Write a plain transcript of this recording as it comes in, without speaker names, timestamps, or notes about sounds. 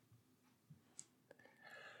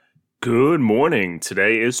Good morning.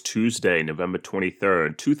 Today is Tuesday, November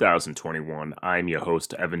 23rd, 2021. I'm your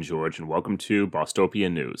host, Evan George, and welcome to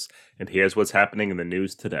Bostopia News. And here's what's happening in the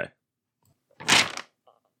news today.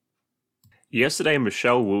 Yesterday,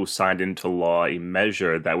 Michelle Wu signed into law a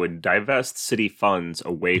measure that would divest city funds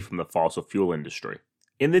away from the fossil fuel industry.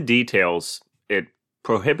 In the details, it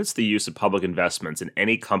prohibits the use of public investments in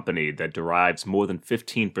any company that derives more than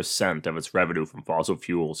 15% of its revenue from fossil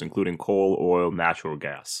fuels, including coal, oil, natural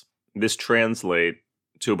gas. This translates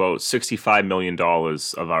to about $65 million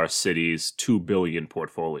of our city's $2 billion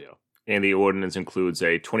portfolio. And the ordinance includes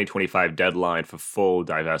a 2025 deadline for full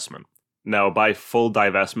divestment. Now, by full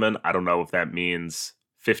divestment, I don't know if that means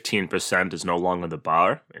 15% is no longer the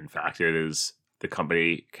bar. In fact, it is the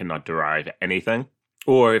company cannot derive anything.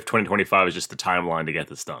 Or if 2025 is just the timeline to get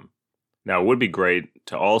this done. Now, it would be great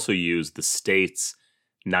to also use the state's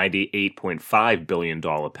 $98.5 billion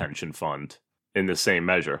pension fund in the same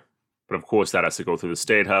measure. But of course, that has to go through the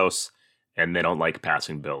State House, and they don't like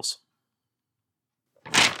passing bills.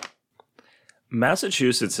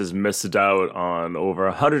 Massachusetts has missed out on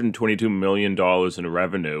over $122 million in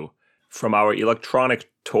revenue from our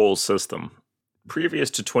electronic toll system.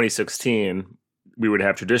 Previous to 2016, we would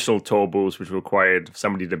have traditional toll booths, which required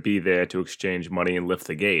somebody to be there to exchange money and lift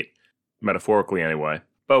the gate, metaphorically anyway.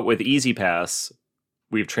 But with E-ZPass,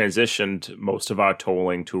 we've transitioned most of our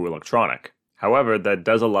tolling to electronic. However, that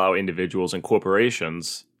does allow individuals and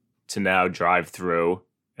corporations to now drive through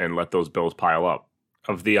and let those bills pile up.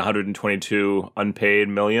 Of the 122 unpaid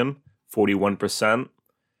million, 41%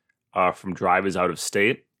 are from drivers out of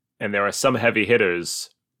state. And there are some heavy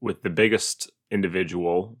hitters, with the biggest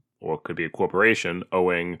individual, or it could be a corporation,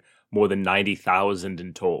 owing more than $90,000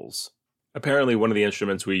 in tolls. Apparently, one of the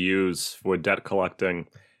instruments we use for debt collecting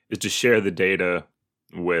is to share the data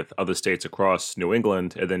with other states across New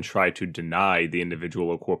England and then try to deny the individual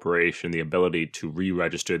or corporation the ability to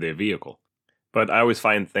re-register their vehicle. But I always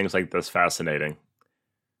find things like this fascinating.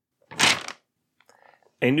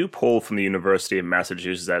 A new poll from the University of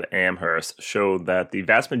Massachusetts at Amherst showed that the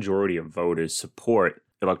vast majority of voters support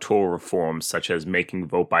electoral reforms such as making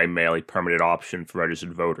vote by mail a permanent option for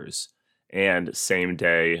registered voters and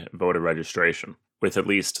same-day voter registration, with at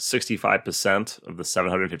least 65% of the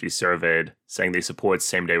 750 surveyed saying they support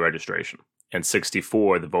same-day registration, and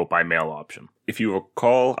 64% the vote-by-mail option. If you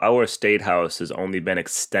recall, our State House has only been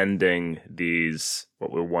extending these,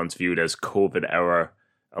 what were once viewed as COVID-era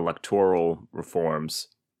electoral reforms,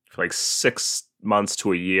 for like 6 months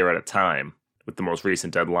to a year at a time, with the most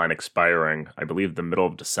recent deadline expiring, I believe, the middle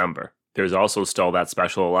of December. There's also still that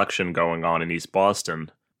special election going on in East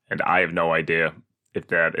Boston, and I have no idea if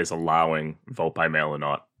that is allowing vote by mail or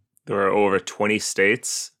not. There are over 20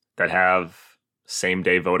 states that have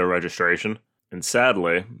same-day voter registration. And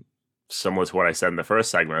sadly, similar to what I said in the first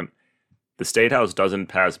segment, the State House doesn't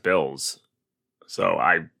pass bills. So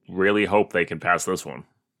I really hope they can pass this one.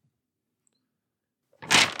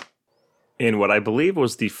 In what I believe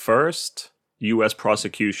was the first U.S.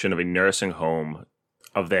 prosecution of a nursing home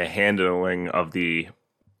of their handling of the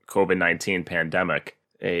COVID-19 pandemic,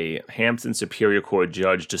 a Hampton Superior Court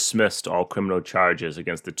judge dismissed all criminal charges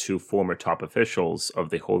against the two former top officials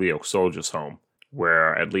of the Holyoke Soldiers' Home,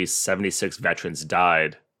 where at least 76 veterans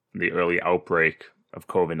died in the early outbreak of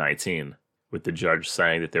COVID-19, with the judge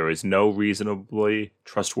saying that there is no reasonably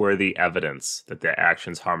trustworthy evidence that their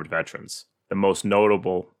actions harmed veterans. The most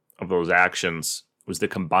notable of those actions was the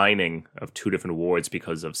combining of two different wards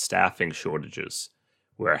because of staffing shortages,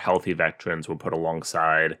 where healthy veterans were put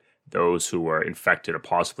alongside those who were infected or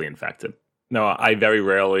possibly infected. Now, I very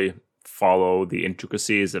rarely follow the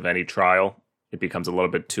intricacies of any trial. It becomes a little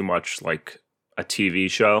bit too much like a TV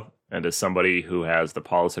show. And as somebody who has the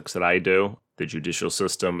politics that I do, the judicial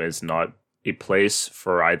system is not a place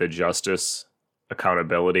for either justice,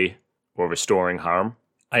 accountability, or restoring harm.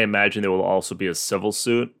 I imagine there will also be a civil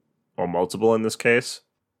suit, or multiple in this case.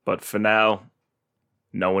 But for now,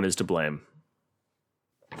 no one is to blame.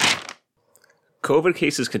 COVID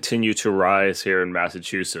cases continue to rise here in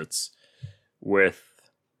Massachusetts, with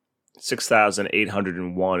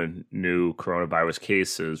 6,801 new coronavirus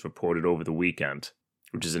cases reported over the weekend,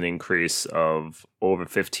 which is an increase of over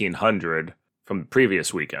 1,500 from the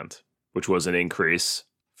previous weekend, which was an increase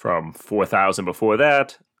from 4,000 before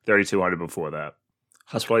that, 3,200 before that.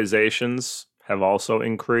 Hospitalizations have also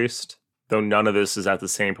increased, though none of this is at the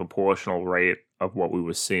same proportional rate of what we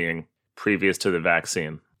were seeing previous to the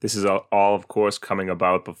vaccine. This is all, of course, coming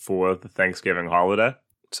about before the Thanksgiving holiday.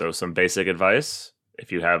 So some basic advice.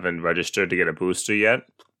 If you haven't registered to get a booster yet,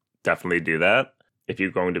 definitely do that. If you're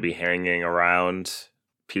going to be hanging around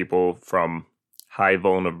people from high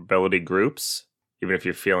vulnerability groups, even if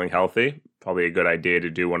you're feeling healthy, probably a good idea to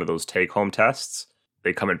do one of those take-home tests.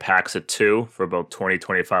 They come in packs of 2 for about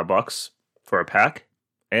 $20-25 for a pack.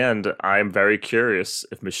 And I'm very curious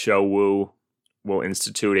if Michelle Wu will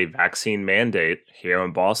institute a vaccine mandate here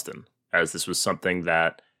in Boston, as this was something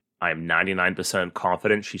that I'm 99%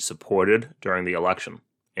 confident she supported during the election.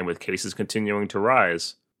 And with cases continuing to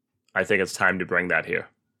rise, I think it's time to bring that here.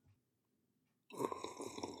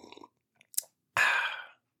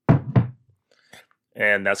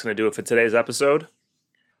 And that's going to do it for today's episode.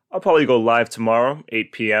 I'll probably go live tomorrow,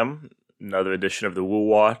 8 p.m., another edition of the Wu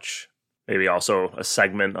Watch. Maybe also a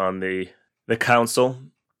segment on the council.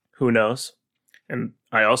 Who knows? And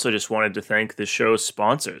I also just wanted to thank the show's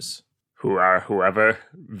sponsors, who are whoever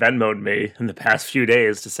Venmo'd me in the past few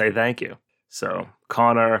days to say thank you. So,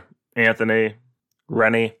 Connor, Anthony,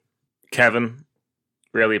 Rennie, Kevin,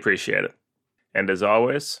 really appreciate it. And as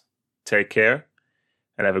always, take care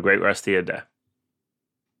and have a great rest of your day.